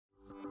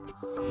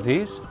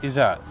This is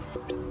Earth.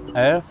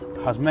 Earth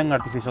has many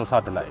artificial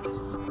satellites.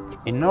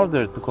 In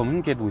order to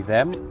communicate with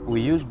them, we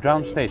use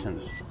ground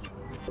stations.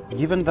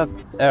 Given that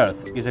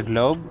Earth is a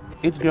globe,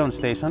 each ground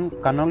station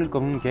can only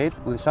communicate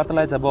with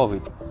satellites above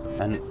it.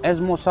 And as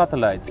most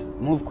satellites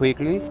move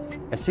quickly,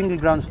 a single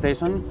ground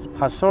station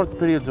has short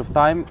periods of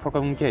time for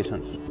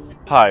communications.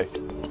 Hi,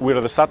 we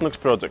are the SatNOGS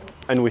project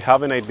and we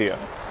have an idea.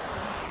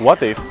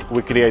 What if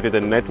we created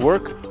a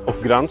network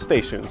of ground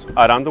stations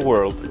around the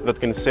world that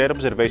can share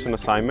observation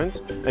assignments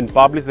and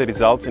publish the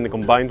results in a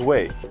combined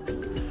way?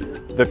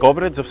 The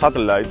coverage of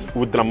satellites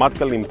would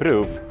dramatically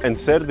improve and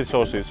shared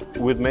resources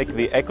would make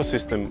the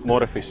ecosystem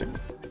more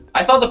efficient.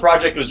 I thought the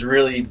project was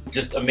really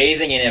just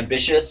amazing and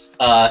ambitious.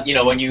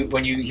 When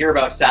you hear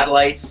about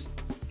satellites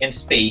and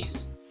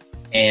space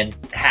and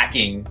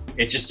hacking,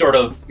 it just sort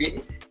of,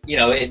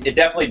 it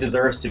definitely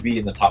deserves to be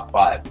in the top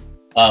 5.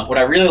 What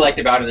I really liked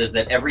about it is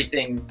that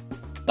everything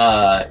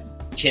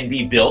can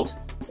be built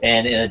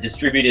and in a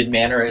distributed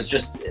manner. It's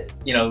just,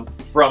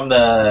 from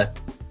the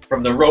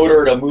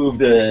rotor to move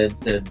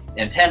the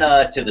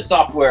antenna to the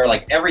software,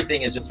 like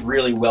everything is just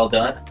really well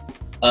done.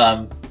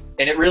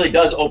 And it really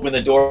does open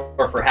the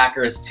door for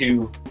hackers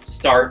to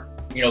start,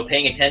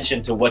 paying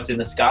attention to what's in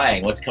the sky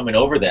and what's coming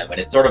over them.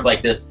 And it's sort of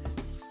like this,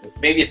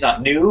 maybe it's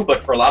not new,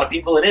 but for a lot of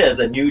people it is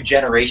a new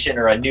generation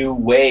or a new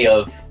way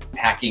of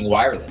hacking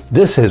wireless.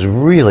 This is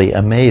really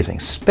amazing.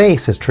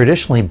 Space has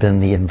traditionally been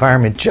the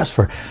environment just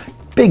for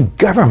big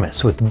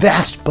governments with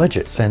vast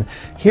budgets, and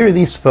here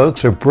these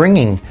folks are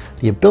bringing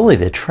the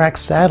ability to track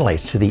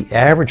satellites to the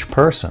average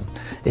person.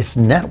 It's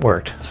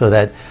networked so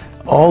that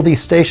all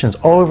these stations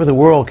all over the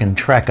world can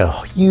track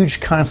a huge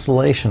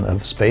constellation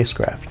of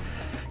spacecraft.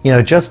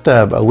 Just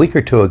a week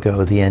or two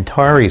ago, the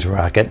Antares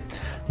rocket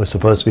was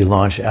supposed to be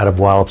launched out of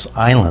Wallops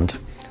Island,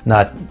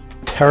 not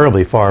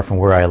terribly far from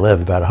where I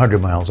live, about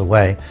 100 miles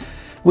away.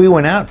 We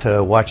went out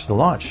to watch the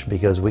launch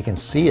because we can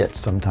see it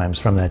sometimes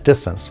from that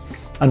distance.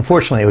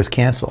 Unfortunately, it was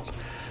canceled.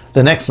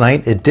 The next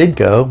night it did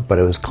go, but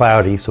it was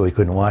cloudy, so we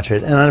couldn't watch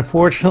it, and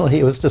unfortunately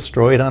it was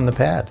destroyed on the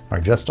pad, or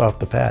just off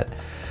the pad.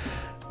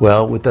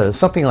 Well, with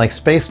something like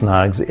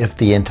SatNOGS, if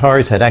the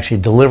Antares had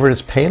actually delivered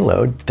its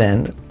payload,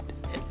 then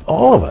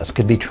all of us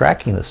could be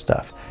tracking this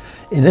stuff.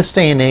 In this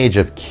day and age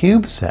of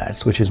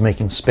CubeSats, which is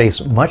making space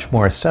much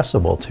more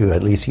accessible to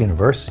at least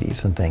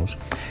universities and things,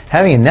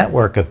 having a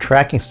network of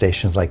tracking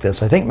stations like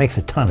this, I think makes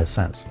a ton of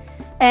sense.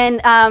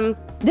 And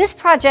this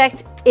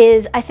project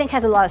I think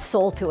has a lot of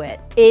soul to it.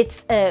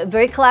 It's a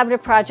very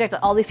collaborative project.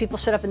 All these people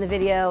showed up in the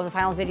video, the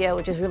final video,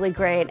 which is really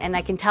great. And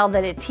I can tell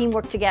that it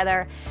teamworked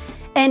together.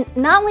 And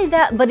not only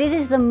that, but it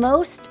is the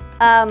most,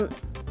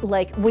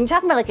 when you're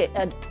talking about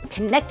a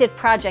connected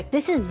project,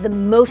 this is the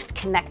most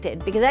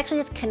connected because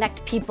actually it's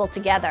connect people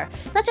together.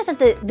 Not just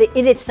that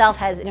it itself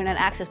has internet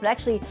access, but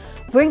actually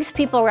brings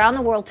people around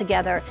the world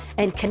together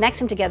and connects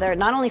them together,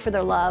 not only for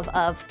their love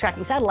of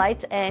tracking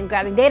satellites and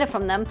grabbing data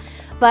from them,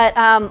 but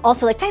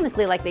also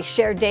technically they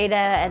share data,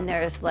 and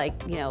there's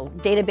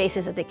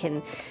databases that they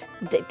can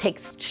take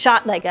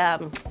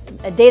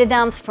data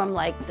dumps from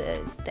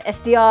the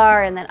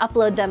SDR and then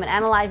upload them and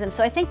analyze them.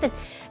 So I think that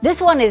this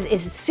one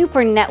is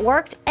super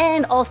networked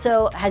and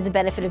also has the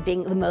benefit of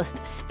being the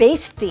most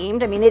space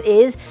themed. I mean, it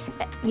is,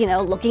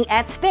 looking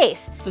at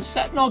space. The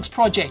SatNOGS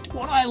project,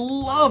 what I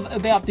love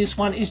about this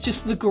one is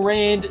just the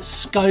grand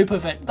scope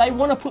of it. They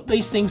want to put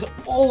these things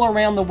all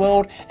around the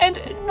world, and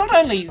not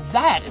only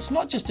that, it's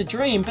not just a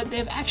dream, but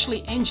they've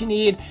actually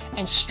engineered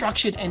and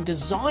structured and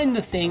designed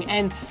the thing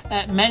and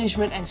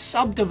management and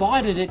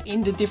subdivided it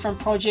into different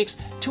projects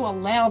to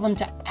allow them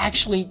to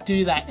actually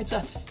do that. It's a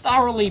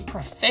thoroughly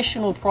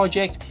professional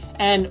project,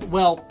 and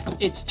well,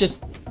 it's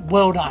just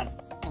well done.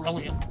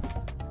 Brilliant.